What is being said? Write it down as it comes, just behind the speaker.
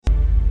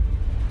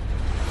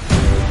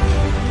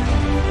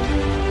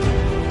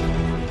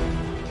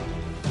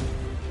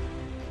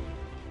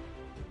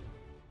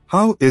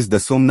How is the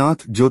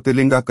Somnath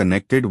Jyotirlinga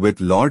connected with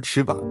Lord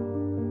Shiva?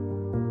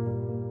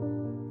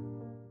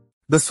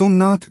 The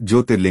Somnath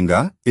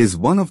Jyotirlinga is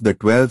one of the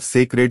 12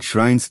 sacred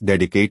shrines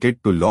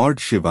dedicated to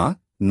Lord Shiva,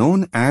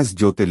 known as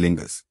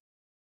Jyotirlingas.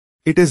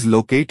 It is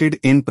located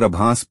in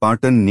Prabhas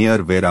Patan near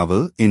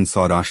Veeraval in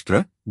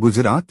Saurashtra,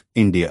 Gujarat,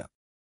 India.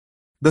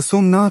 The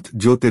Somnath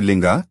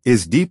Jyotirlinga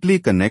is deeply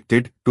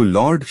connected to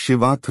Lord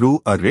Shiva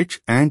through a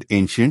rich and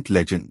ancient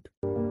legend.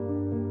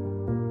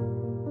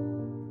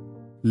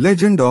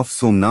 Legend of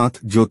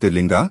Somnath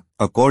Jyotirlinga.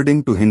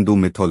 According to Hindu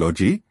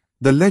mythology,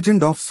 the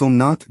legend of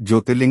Somnath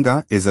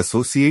Jyotirlinga is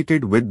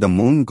associated with the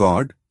moon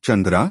god,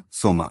 Chandra,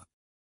 Soma.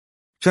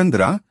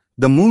 Chandra,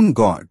 the moon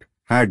god,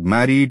 had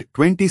married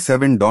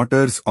 27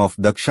 daughters of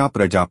Daksha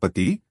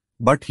Prajapati,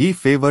 but he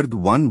favored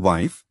one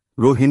wife,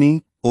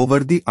 Rohini, over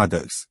the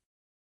others.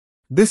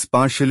 This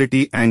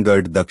partiality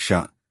angered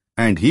Daksha,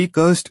 and he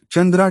cursed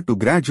Chandra to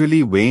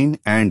gradually wane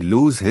and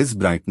lose his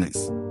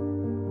brightness.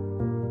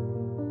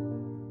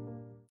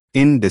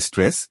 In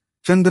distress,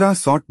 Chandra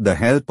sought the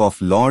help of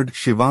Lord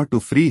Shiva to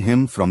free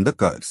him from the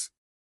curse.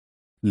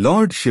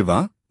 Lord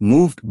Shiva,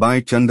 moved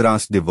by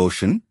Chandra's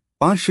devotion,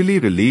 partially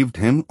relieved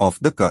him of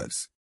the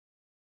curse.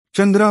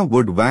 Chandra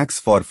would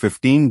wax for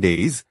 15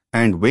 days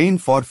and wane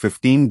for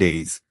 15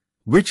 days,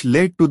 which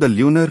led to the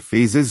lunar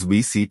phases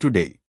we see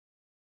today.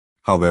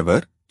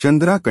 However,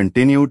 Chandra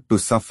continued to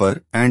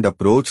suffer and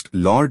approached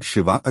Lord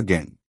Shiva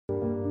again.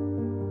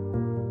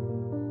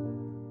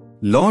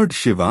 Lord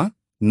Shiva,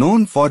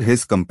 known for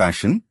his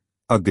compassion,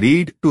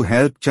 agreed to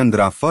help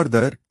Chandra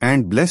further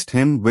and blessed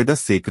him with a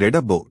sacred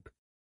abode.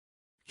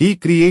 He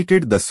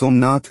created the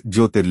Somnath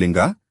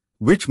Jyotirlinga,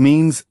 which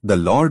means the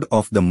Lord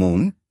of the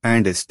Moon,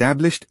 and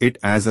established it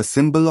as a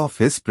symbol of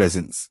his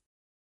presence.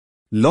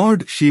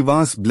 Lord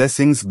Shiva's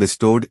blessings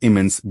bestowed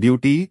immense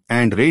beauty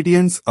and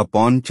radiance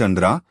upon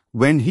Chandra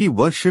when he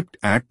worshipped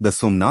at the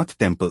Somnath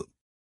temple.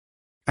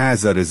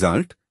 As a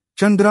result,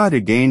 Chandra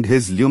regained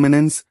his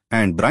luminance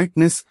and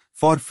brightness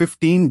for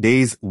 15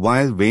 days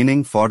while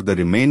waning for the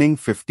remaining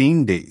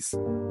 15 days.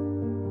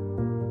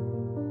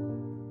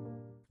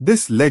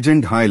 This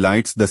legend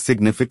highlights the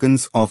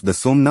significance of the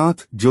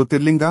Somnath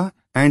Jyotirlinga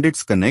and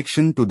its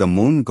connection to the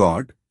moon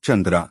god,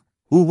 Chandra,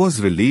 who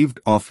was relieved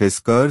of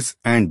his curse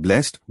and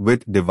blessed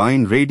with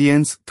divine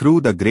radiance through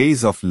the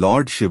grace of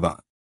Lord Shiva.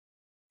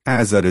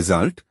 As a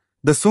result,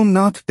 the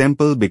Somnath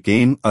temple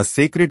became a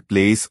sacred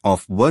place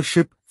of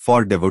worship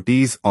for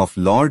devotees of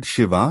Lord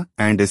Shiva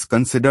and is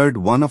considered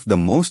one of the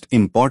most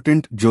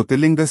important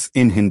Jyotirlingas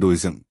in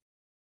Hinduism.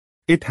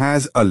 It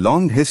has a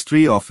long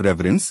history of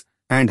reverence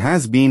and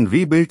has been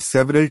rebuilt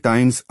several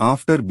times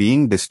after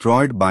being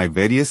destroyed by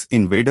various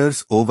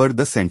invaders over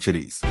the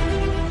centuries.